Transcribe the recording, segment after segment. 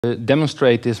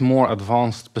demonstrate this more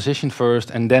advanced position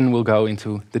first, and then we'll go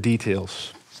into the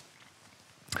details.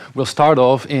 We'll start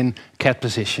off in cat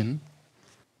position.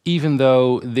 Even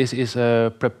though this is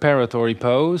a preparatory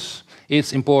pose,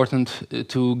 it's important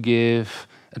to give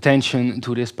attention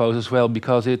to this pose as well,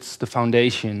 because it's the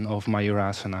foundation of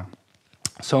Mayurasana.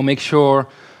 So make sure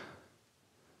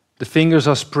the fingers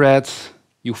are spread,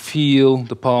 you feel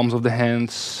the palms of the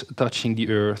hands touching the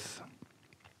earth.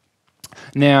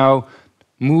 Now,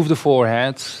 move the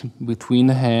forehead between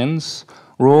the hands,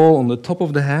 roll on the top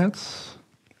of the head,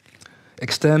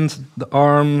 extend the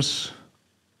arms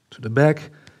to the back,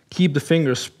 keep the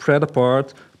fingers spread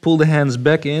apart, pull the hands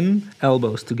back in,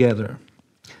 elbows together.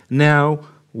 Now,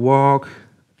 walk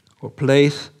or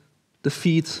place the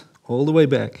feet all the way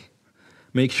back.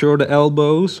 Make sure the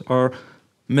elbows are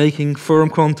making firm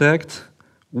contact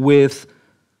with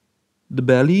the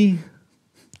belly,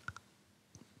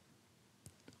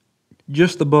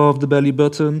 just above the belly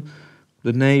button,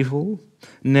 the navel.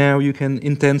 Now you can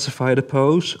intensify the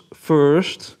pose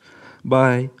first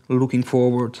by looking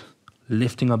forward,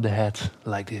 lifting up the head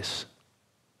like this.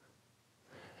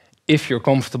 If you're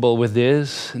comfortable with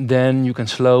this, then you can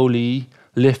slowly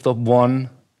lift up one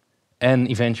and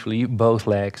eventually both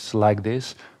legs like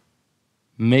this.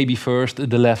 Maybe first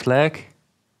the left leg,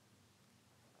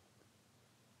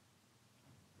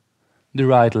 the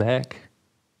right leg,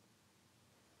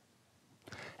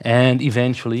 and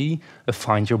eventually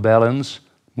find your balance,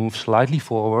 move slightly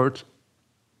forward.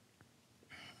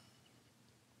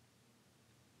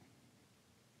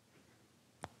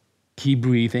 Keep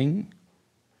breathing.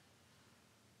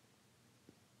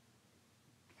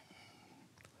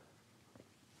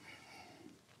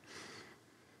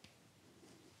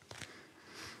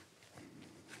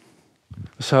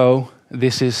 So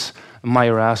this is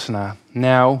Mayurasana.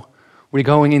 Now we're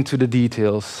going into the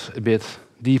details a bit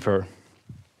deeper.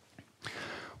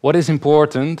 What is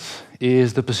important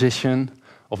is the position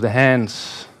of the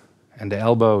hands and the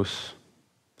elbows.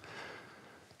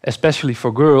 Especially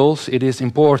for girls, it is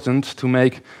important to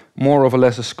make more or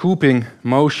less a scooping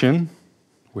motion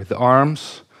with the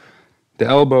arms, the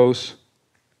elbows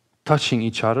touching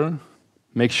each other.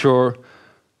 Make sure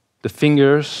the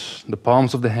fingers, the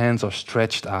palms of the hands are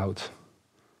stretched out.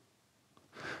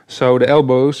 So the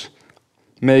elbows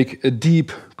make a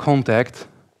deep contact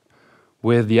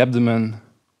with the abdomen,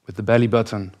 with the belly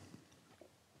button.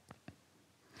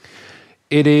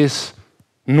 It is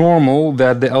normal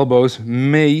that the elbows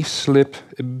may slip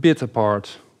a bit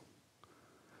apart.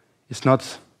 It's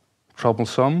not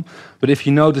troublesome, but if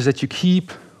you notice that you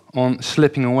keep on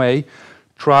slipping away,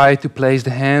 try to place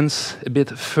the hands a bit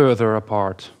further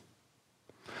apart.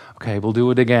 Okay, we'll do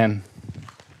it again.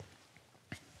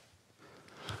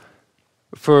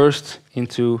 First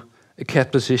into a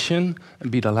cat position,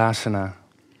 Bidhalasana.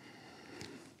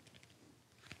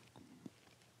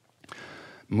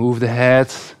 Move the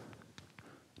head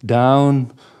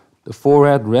down, the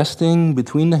forehead resting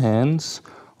between the hands,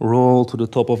 roll to the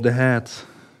top of the head.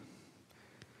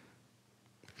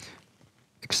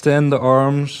 Extend the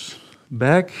arms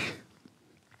back.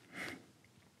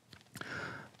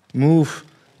 Move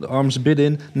the arms a bit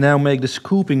in. Now make the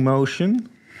scooping motion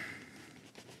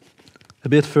a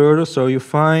bit further, so you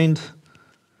find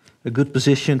a good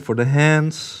position for the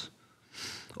hands,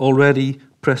 already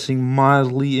pressing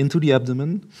mildly into the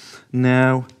abdomen.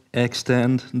 Now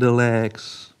extend the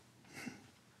legs.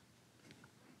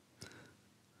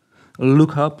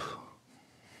 Look up.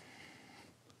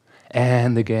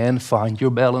 And again, find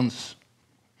your balance.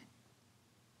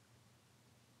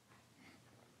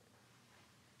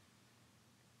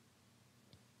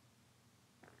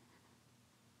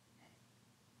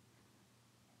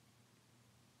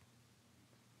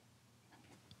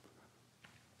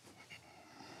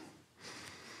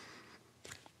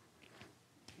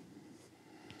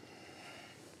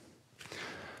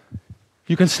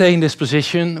 You can stay in this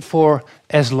position for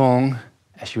as long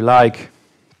as you like.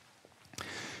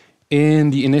 In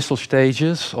the initial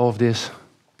stages of this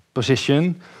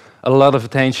position, a lot of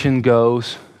attention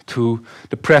goes to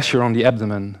the pressure on the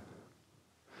abdomen.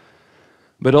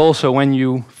 But also when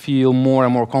you feel more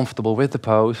and more comfortable with the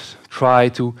pose, try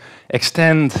to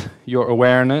extend your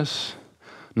awareness,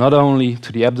 not only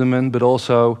to the abdomen, but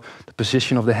also the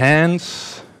position of the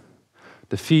hands,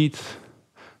 the feet,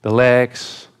 the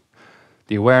legs,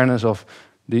 the awareness of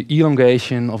the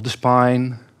elongation of the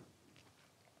spine.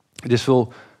 This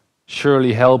will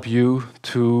surely help you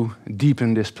to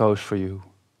deepen this pose for you.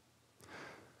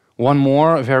 One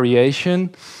more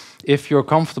variation. If you're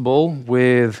comfortable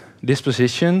with this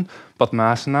position,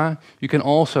 Padmasana, you can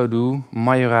also do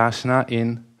Mayurasana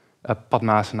in a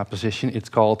Padmasana position. It's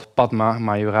called Padma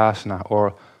Mayurasana,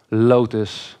 or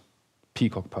lotus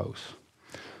peacock pose.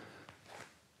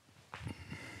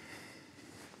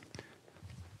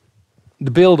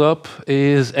 The build-up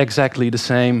is exactly the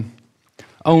same,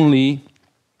 only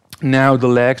now the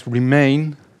legs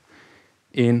remain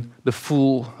in the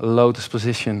full lotus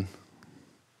position.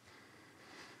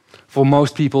 For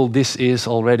most people, this is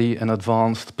already an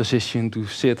advanced position to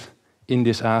sit in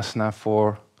this asana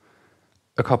for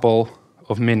a couple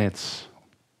of minutes.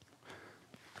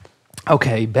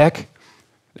 Okay, back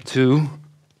to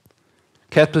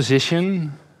cat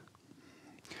position.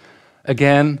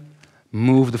 Again,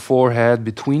 move the forehead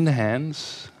between the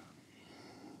hands.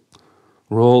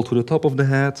 Roll to the top of the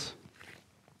head.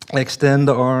 Extend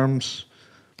the arms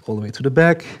all the way to the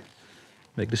back.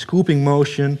 Make the scooping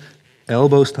motion,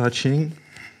 elbows touching.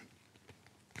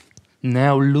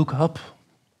 Now look up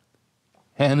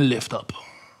and lift up.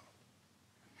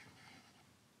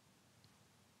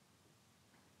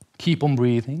 Keep on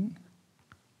breathing.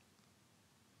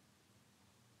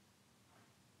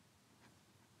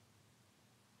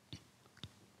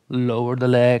 Lower the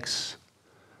legs.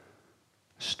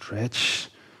 Stretch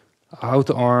out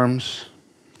the arms.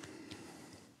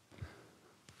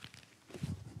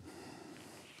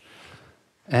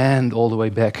 And all the way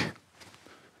back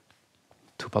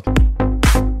to Padma.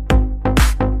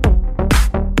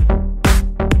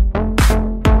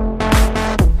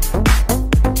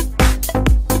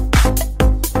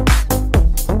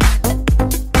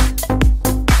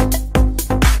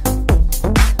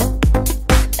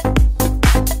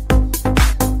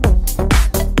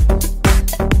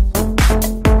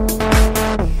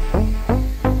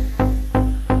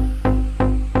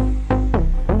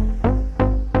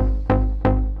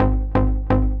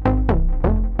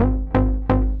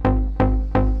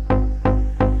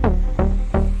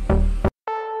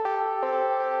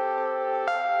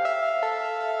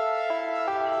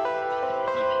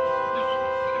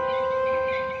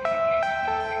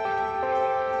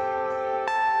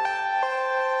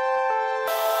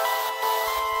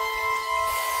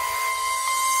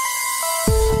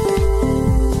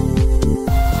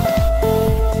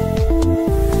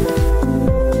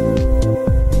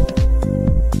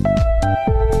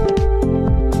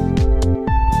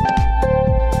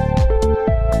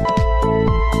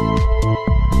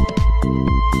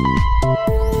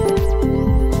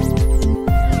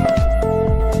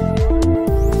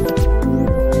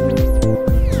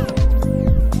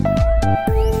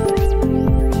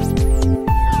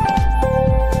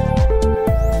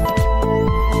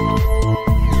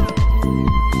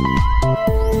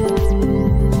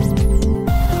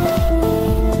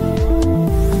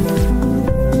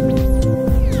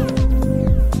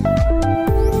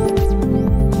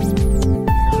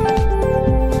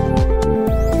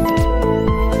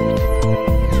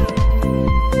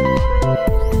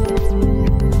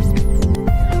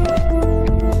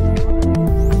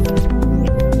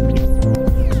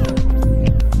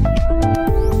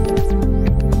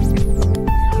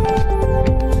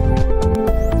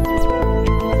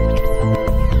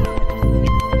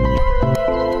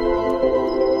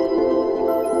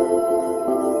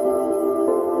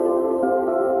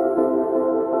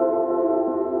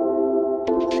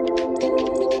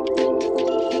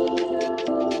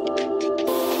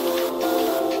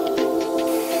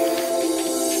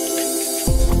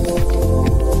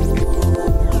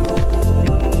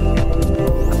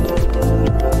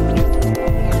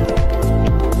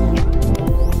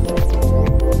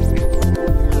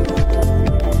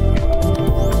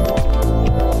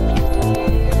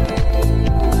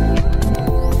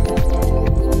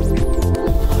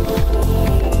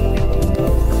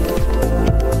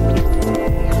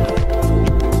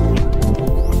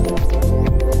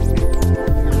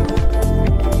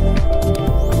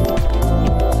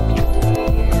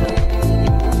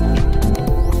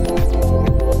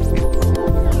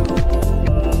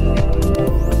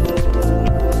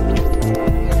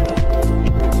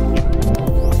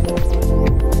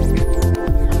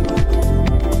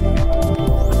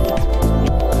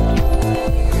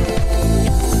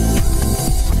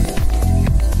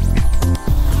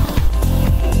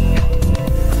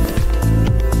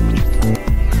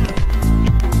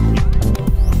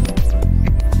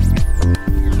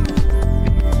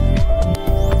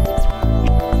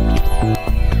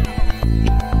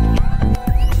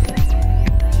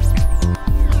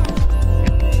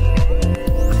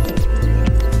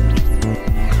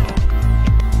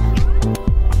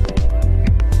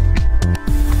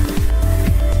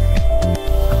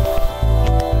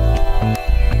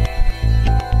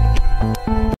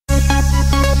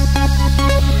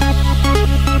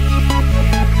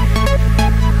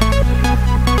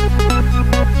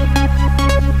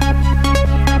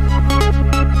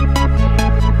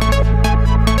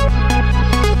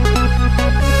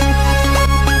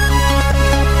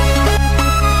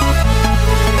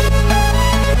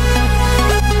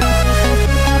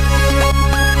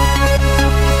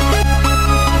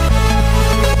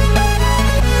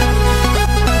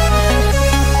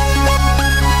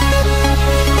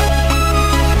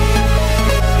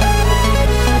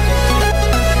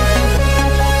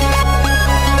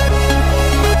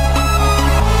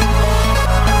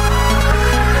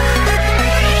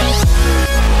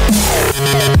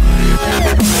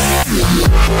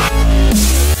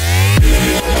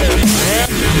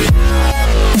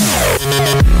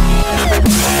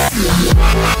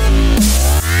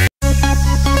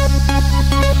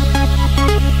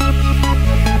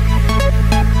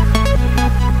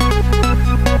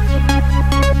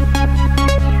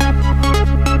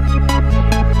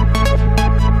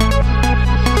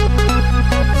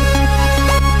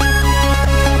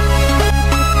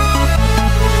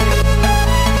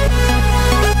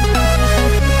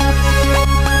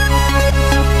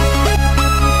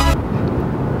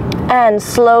 and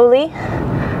slowly,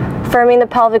 firming the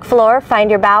pelvic floor, find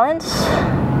your balance.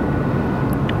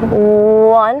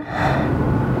 1,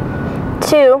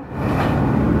 2,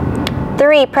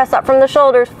 3, press up from the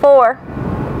shoulders. 4,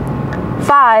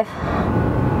 5,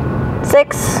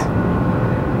 6,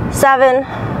 7,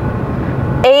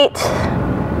 8,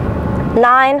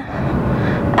 9,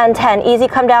 and 10. Easy,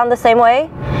 come down the same way.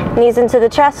 Knees into the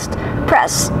chest.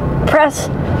 Press, press,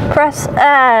 press,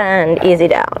 and easy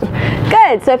down.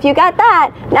 Good, so if you got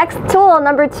that, next tool,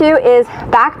 number 2, is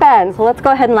back bend. So let's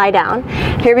go ahead and lie down.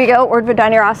 Here we go, Urdhva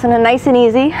Dhanurasana, nice and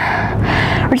easy.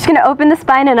 We're just gonna open the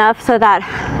spine enough so that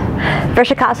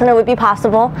Vrishikasana would be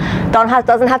possible.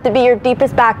 Doesn't have to be your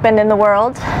deepest back bend in the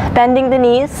world. Bending the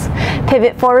knees,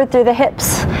 pivot forward through the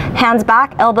hips, hands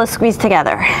back, elbows squeeze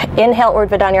together. Inhale,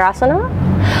 Urdhva Dhanurasana.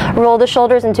 Roll the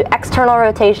shoulders into external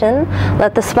rotation.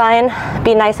 Let the spine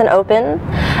be nice and open.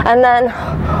 And then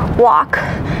walk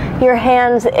your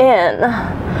hands in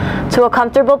to a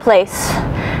comfortable place.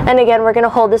 And again, we're gonna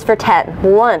hold this for 10.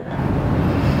 1,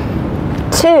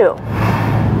 2.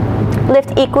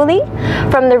 Lift equally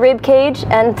from the rib cage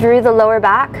and through the lower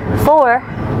back. 4,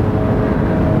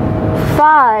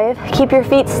 5, keep your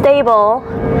feet stable.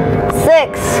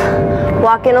 6,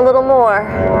 walk in a little more.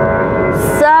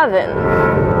 7,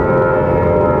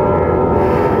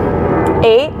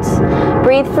 8,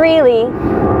 breathe freely.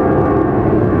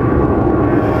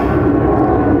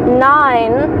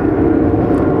 9,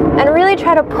 and really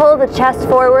try to pull the chest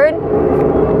forward.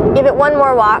 Give it one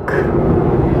more walk.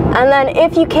 And then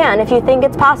if you can, if you think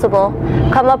it's possible,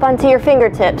 come up onto your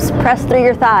fingertips, press through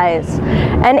your thighs,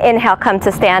 and inhale, come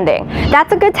to standing.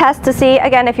 That's a good test to see,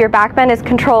 again, if your back bend is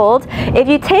controlled. If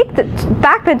you take the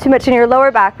back bend too much in your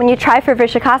lower back, when you try for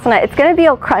Vrishikasana, it's gonna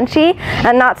feel crunchy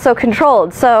and not so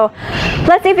controlled. So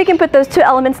let's see if we can put those two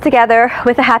elements together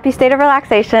with a happy state of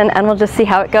relaxation, and we'll just see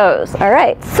how it goes. All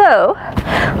right, so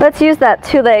let's use that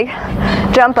 2-leg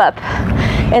jump up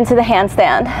into the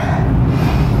handstand.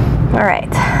 All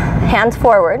right, hands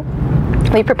forward.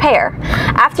 We prepare.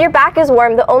 After your back is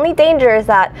warm, the only danger is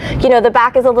that, the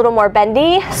back is a little more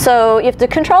bendy, so you have to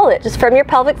control it. Just from your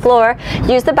pelvic floor,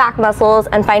 use the back muscles,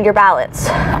 and find your balance.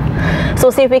 So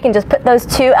we'll see if we can just put those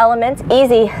two elements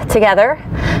easy together.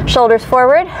 Shoulders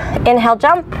forward, inhale,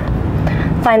 jump,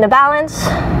 find the balance.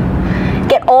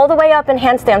 Get all the way up in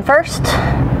handstand first.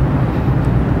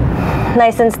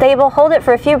 Nice and stable, hold it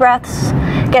for a few breaths.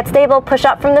 Get stable, push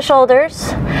up from the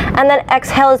shoulders, and then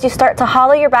exhale as you start to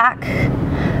hollow your back.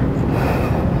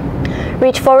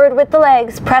 Reach forward with the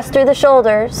legs, press through the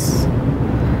shoulders.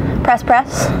 Press,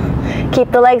 press.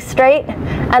 Keep the legs straight,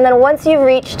 and then once you've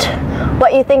reached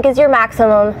what you think is your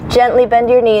maximum, gently bend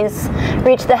your knees,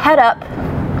 reach the head up,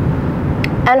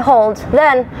 and hold.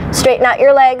 Then straighten out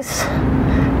your legs,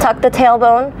 tuck the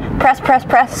tailbone, press, press,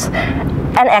 press,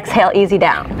 and exhale, easy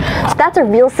down. So that's a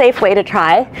real safe way to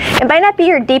try. It might not be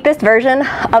your deepest version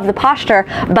of the posture,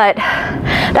 but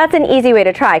that's an easy way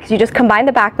to try, because you just combine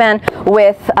the back bend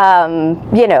with,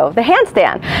 the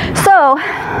handstand. So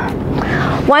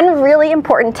one really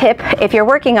important tip, if you're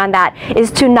working on that, is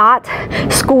to not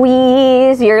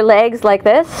squeeze your legs like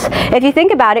this. If you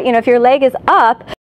think about it, if your leg is up,